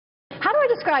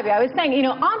do I describe you? I was saying, you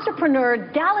know,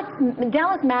 entrepreneur,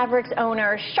 Dallas Mavericks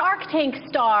owner, Shark Tank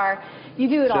star. You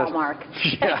do it all, Mark.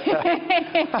 Yeah,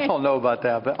 I don't know about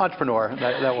that, but entrepreneur,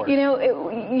 that works. You know,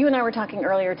 you and I were talking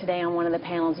earlier today on one of the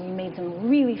panels, and you made some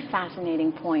really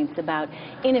fascinating points about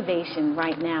innovation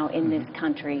right now in this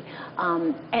country,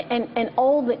 and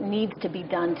all that needs to be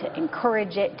done to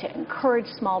encourage it, to encourage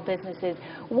small businesses.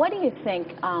 What do you think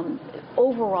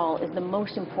overall is the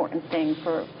most important thing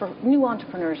for new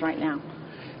entrepreneurs right now?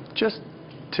 Just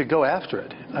to go after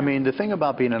it. I mean, the thing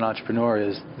about being an entrepreneur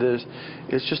is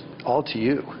it's just all to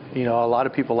you. You know, a lot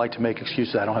of people like to make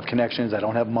excuses. I don't have connections, I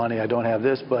don't have money, I don't have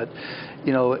this, but,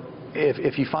 you know,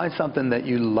 if you find something that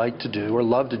you like to do or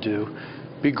love to do,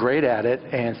 be great at it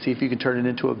and see if you can turn it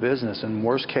into a business. In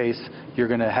worst case, you're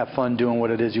going to have fun doing what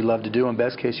it is you love to do. In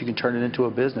best case, you can turn it into a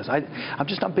business. I'm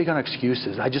just not big on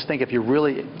excuses. I just think if you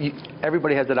really,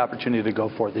 everybody has that opportunity to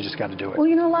go for it. They just got to do it. Well,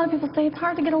 you know, a lot of people say it's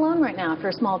hard to get a loan right now if you're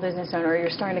a small business owner or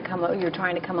you're trying to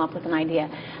come up with an idea.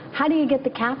 How do you get the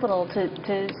capital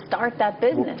to start that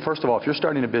business? Well, first of all, if you're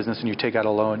starting a business and you take out a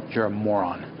loan, you're a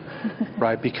moron.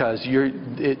 Right, because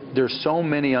there's so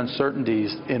many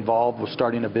uncertainties involved with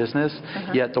starting a business,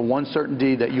 yet the one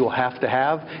certainty that you'll have to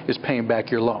have is paying back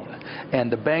your loan.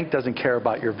 And the bank doesn't care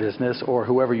about your business, or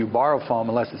whoever you borrow from,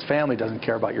 unless it's family, doesn't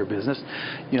care about your business.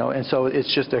 You know, and so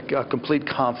it's just a complete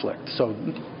conflict. So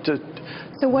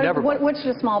what's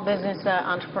the small business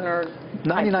entrepreneur?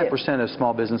 99% of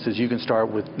small businesses you can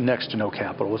start with next to no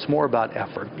capital. It's more about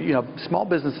effort. You know, small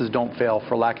businesses don't fail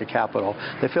for lack of capital.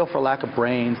 They fail for lack of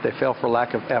brains. They fail for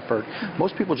lack of effort.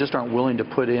 Most people just aren't willing to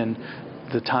put in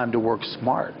the time to work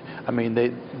smart. I mean,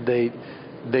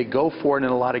 they go for it in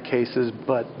a lot of cases,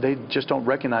 but they just don't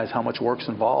recognize how much work's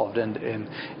involved.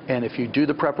 And if you do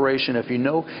the preparation, if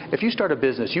you start a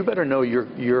business, you better know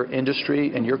your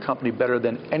industry and your company better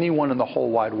than anyone in the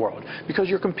whole wide world, because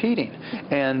you're competing.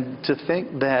 And to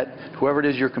think that whoever it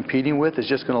is you're competing with is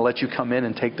just going to let you come in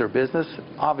and take their business,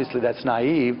 obviously that's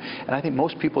naive. And I think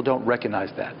most people don't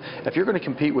recognize that. If you're going to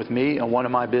compete with me in one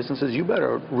of my businesses, you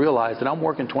better realize that I'm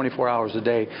working 24 hours a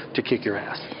day to kick your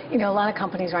ass. You know, a lot of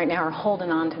companies right now are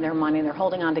holding on to their money. They're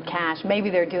holding on to cash. Maybe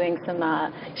they're doing some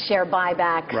share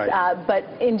buybacks, but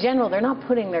in general, they're not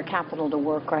putting their capital to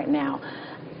work right now.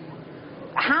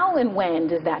 How and when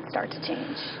does that start to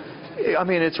change? I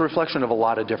mean, it's a reflection of a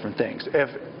lot of different things.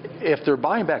 If they're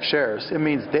buying back shares, it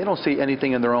means they don't see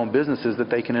anything in their own businesses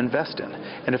that they can invest in.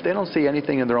 And if they don't see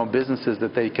anything in their own businesses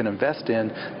that they can invest in,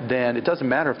 then it doesn't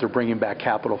matter if they're bringing back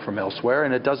capital from elsewhere,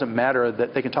 and it doesn't matter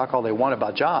that they can talk all they want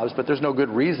about jobs, but there's no good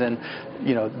reason,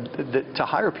 you know, to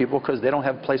hire people because they don't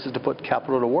have places to put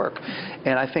capital to work.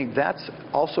 And I think that's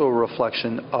also a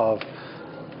reflection of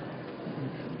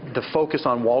the focus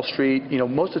on Wall Street. You know,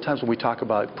 most of the times when we talk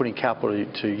about putting capital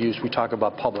to use, we talk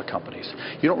about public companies.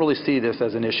 You don't really see this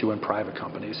as an issue in private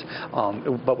companies.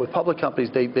 But with public companies,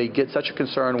 they get such a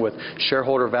concern with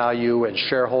shareholder value and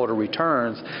shareholder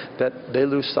returns that they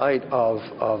lose sight of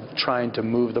trying to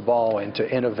move the ball and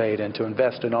to innovate and to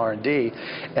invest in R&D.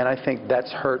 And I think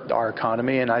that's hurt our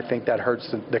economy, and I think that hurts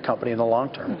the company in the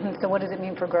long term. So what does it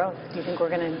mean for growth? Do you think we're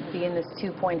going to be in this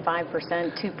 2.5%,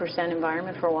 2%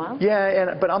 environment for a while?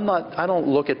 Yeah, but I don't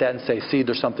look at that and say, see,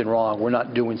 there's something wrong, we're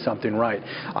not doing something right.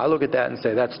 I look at that and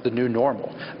say that's the new normal.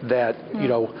 That, you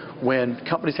know, when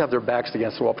companies have their backs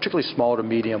against the wall, particularly small to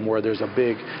medium where there's a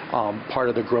big part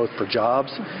of the growth for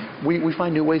jobs, we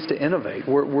find new ways to innovate.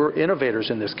 We're innovators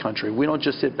in this country. We don't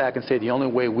just sit back and say the only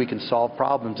way we can solve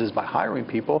problems is by hiring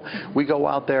people. We go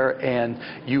out there and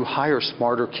you hire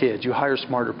smarter kids, you hire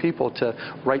smarter people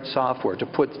to write software, to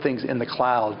put things in the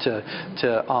cloud, to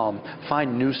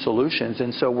find new solutions.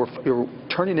 And so we're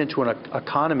turning into an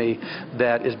economy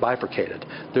that is bifurcated.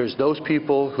 There's those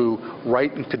people who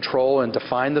write and control and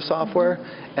define the software,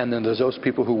 and then there's those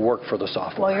people who work for the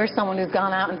software. Well, you're someone who's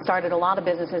gone out and started a lot of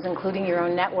businesses, including your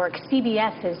own network.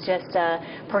 CBS has just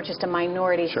purchased a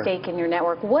minority stake in your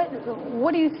network. What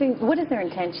do you think? What is their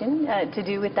intention to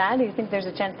do with that? Do you think there's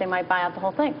a chance they might buy out the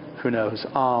whole thing? Who knows?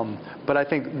 But I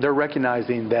think they're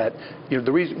recognizing that, you know,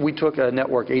 the reason we took a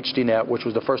network, HDNet, which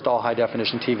was the first all high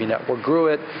definition TV network, grew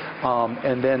it,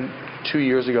 and then 2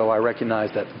 years ago I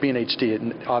recognized that being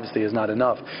HD obviously is not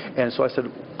enough. And so I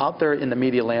said, out there in the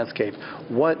media landscape,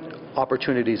 what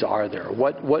opportunities are there?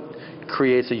 What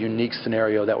creates a unique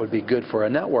scenario that would be good for a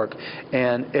network?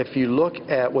 And if you look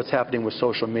at what's happening with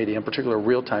social media, in particular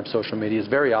real-time social media, it's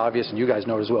very obvious, and you guys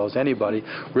know it as well as anybody,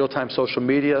 real-time social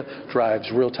media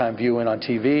drives real-time viewing on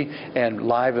TV, and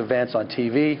live events on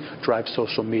TV drive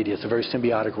social media. It's a very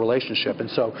symbiotic relationship. And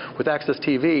so with Access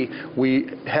TV,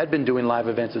 we had been doing live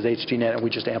events as HD safety net, and we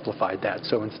just amplified that.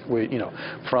 So we,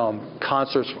 from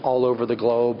concerts all over the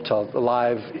globe to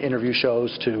live interview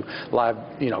shows to live,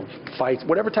 fights,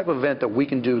 whatever type of event that we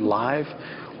can do live,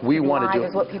 we want to do. Live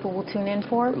is what people will tune in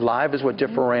for? Live is what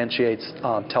differentiates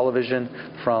television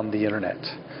from the internet.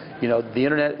 The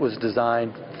internet was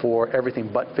designed for everything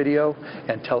but video,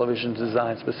 and television is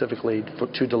designed specifically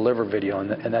to deliver video,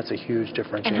 and that's a huge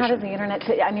differentiation. And how does the internet,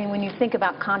 when you think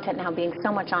about content now being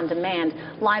so much on demand,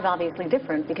 live obviously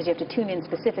different because you have to tune in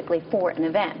specifically for an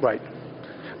event. Right.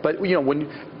 But, when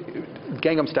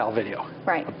Gangnam Style video,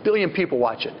 right. 1 billion people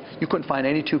watch it. You couldn't find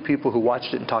any two people who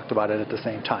watched it and talked about it at the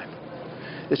same time.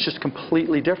 It's just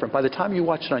completely different. By the time you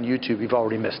watch it on YouTube, you've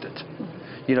already missed it.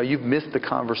 You've missed the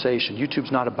conversation.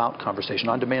 YouTube's not about conversation.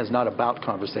 On demand is not about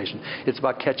conversation. It's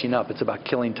about catching up. It's about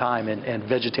killing time and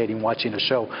vegetating, watching a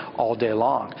show all day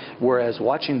long. Whereas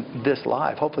watching this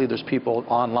live, hopefully there's people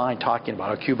online talking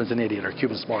about, Cuban's an idiot, or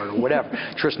Cuban's smart, or whatever.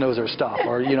 Trish knows her stuff,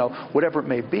 or whatever it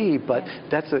may be. But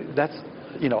that's a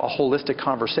holistic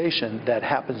conversation that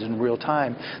happens in real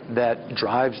time that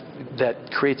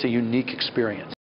creates a unique experience.